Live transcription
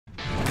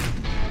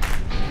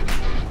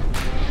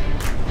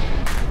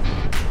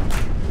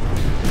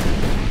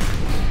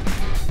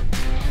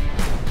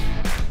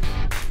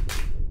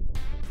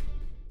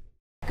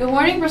Good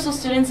morning, Bristol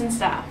students and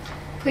staff.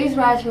 Please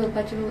rise for the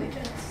Pledge of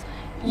Allegiance.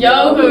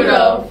 Yo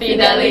juro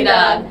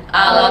fidelidad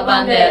a la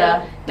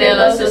bandera de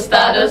los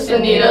Estados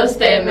Unidos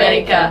de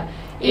América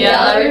y a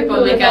la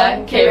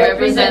república que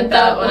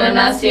representa una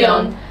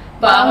nación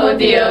bajo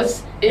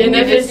Dios,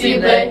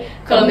 indivisible,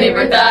 con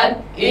libertad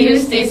y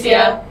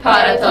justicia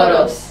para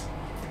todos.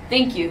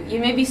 Thank you. You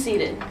may be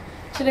seated.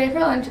 Today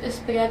for lunch is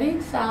spaghetti,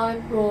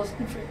 salad, rolls,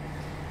 and fruit.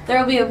 There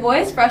will be a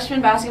boys'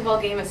 freshman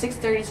basketball game at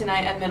 6:30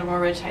 tonight at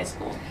Middlemore Ridge High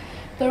School.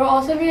 There will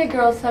also be a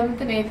girls' 7th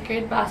and 8th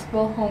grade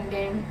basketball home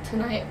game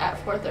tonight at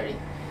 4:30.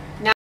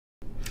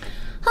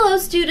 Hello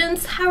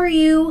students, how are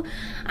you?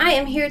 I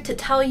am here to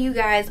tell you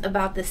guys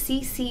about the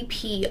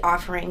CCP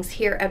offerings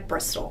here at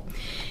Bristol.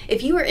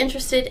 If you are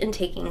interested in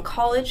taking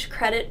College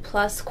Credit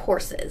Plus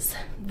courses,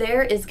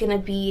 there is going to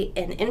be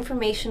an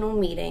informational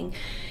meeting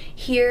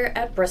here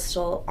at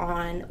Bristol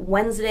on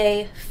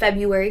Wednesday,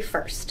 February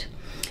 1st.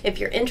 If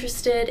you're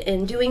interested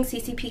in doing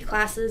CCP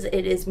classes,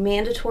 it is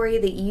mandatory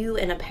that you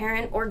and a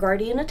parent or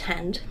guardian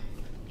attend.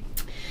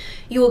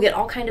 You will get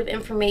all kind of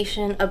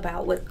information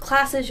about what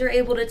classes you're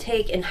able to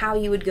take and how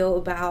you would go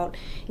about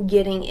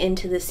getting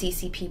into the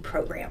CCP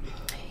program.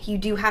 You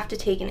do have to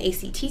take an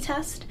ACT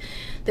test.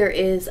 There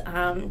is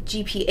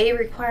GPA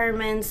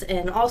requirements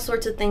and all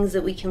sorts of things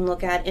that we can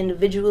look at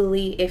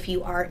individually if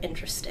you are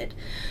interested.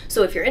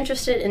 So if you're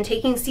interested in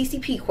taking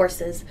CCP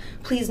courses,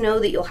 please know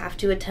that you'll have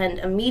to attend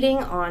a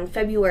meeting on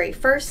February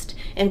 1st,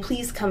 and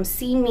please come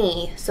see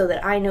me so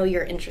that I know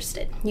you're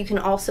interested. You can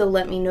also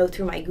let me know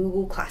through my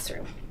Google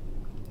Classroom.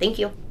 Thank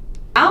you.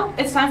 Now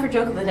it's time for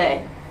Joke of the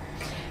Day.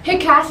 Hey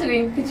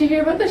Cassidy, did you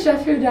hear about the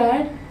chef who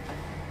died?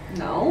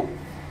 No.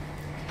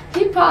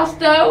 He passed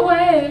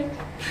away.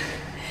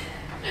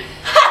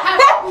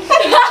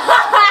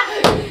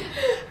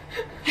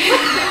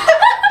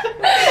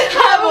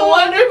 Have a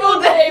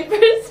wonderful day,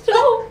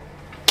 Bristol.